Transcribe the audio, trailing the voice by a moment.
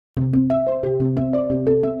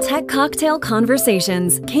Tech Cocktail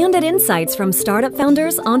Conversations, candid insights from startup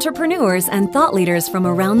founders, entrepreneurs, and thought leaders from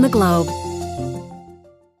around the globe.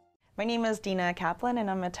 My name is Dina Kaplan,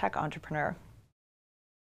 and I'm a tech entrepreneur.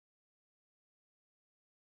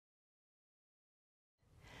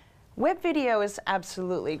 Web video is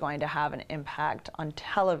absolutely going to have an impact on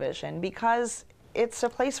television because it's a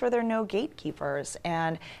place where there are no gatekeepers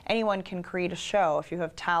and anyone can create a show if you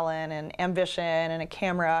have talent and ambition and a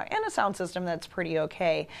camera and a sound system that's pretty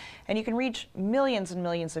okay. And you can reach millions and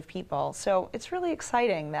millions of people. So it's really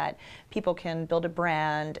exciting that people can build a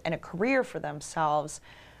brand and a career for themselves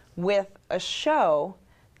with a show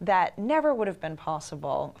that never would have been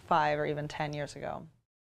possible 5 or even 10 years ago.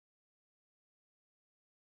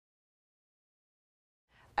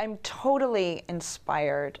 I'm totally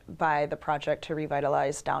inspired by the project to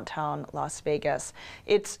revitalize downtown Las Vegas.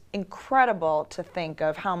 It's incredible to think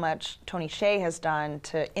of how much Tony Hsieh has done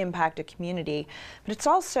to impact a community, but it's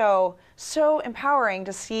also so empowering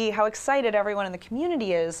to see how excited everyone in the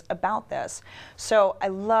community is about this. So I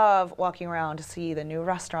love walking around to see the new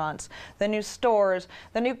restaurants, the new stores,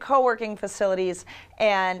 the new co-working facilities,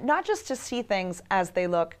 and not just to see things as they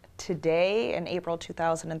look today in April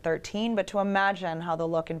 2013, but to imagine how they'll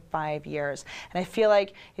look in 5 years. And I feel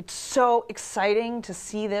like it's so exciting to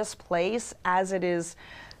see this place as it is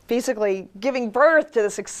basically giving birth to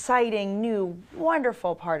this exciting, new,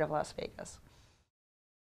 wonderful part of Las Vegas.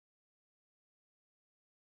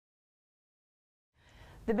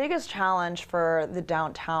 The biggest challenge for the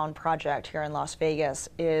downtown project here in Las Vegas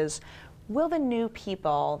is, will the new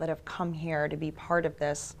people that have come here to be part of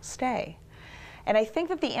this stay? And I think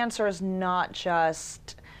that the answer is not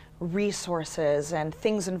just resources and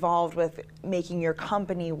things involved with making your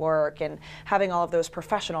company work and having all of those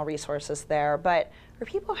professional resources there, but are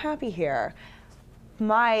people happy here?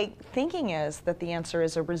 My thinking is that the answer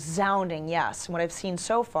is a resounding yes. And what I've seen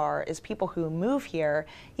so far is people who move here,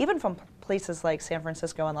 even from places like San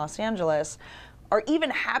Francisco and Los Angeles, are even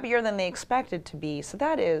happier than they expected to be. So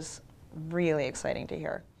that is really exciting to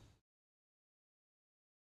hear.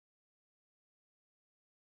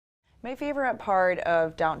 My favorite part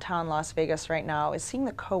of downtown Las Vegas right now is seeing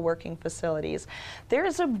the co-working facilities.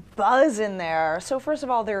 There's a buzz in there. So first of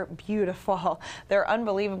all, they're beautiful. They're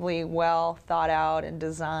unbelievably well thought out and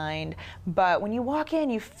designed. But when you walk in,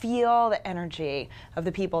 you feel the energy of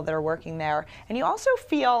the people that are working there. And you also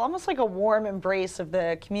feel almost like a warm embrace of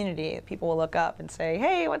the community. People will look up and say,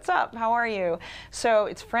 hey, what's up? How are you? So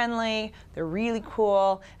it's friendly, they're really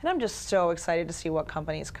cool, and I'm just so excited to see what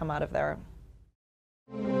companies come out of there.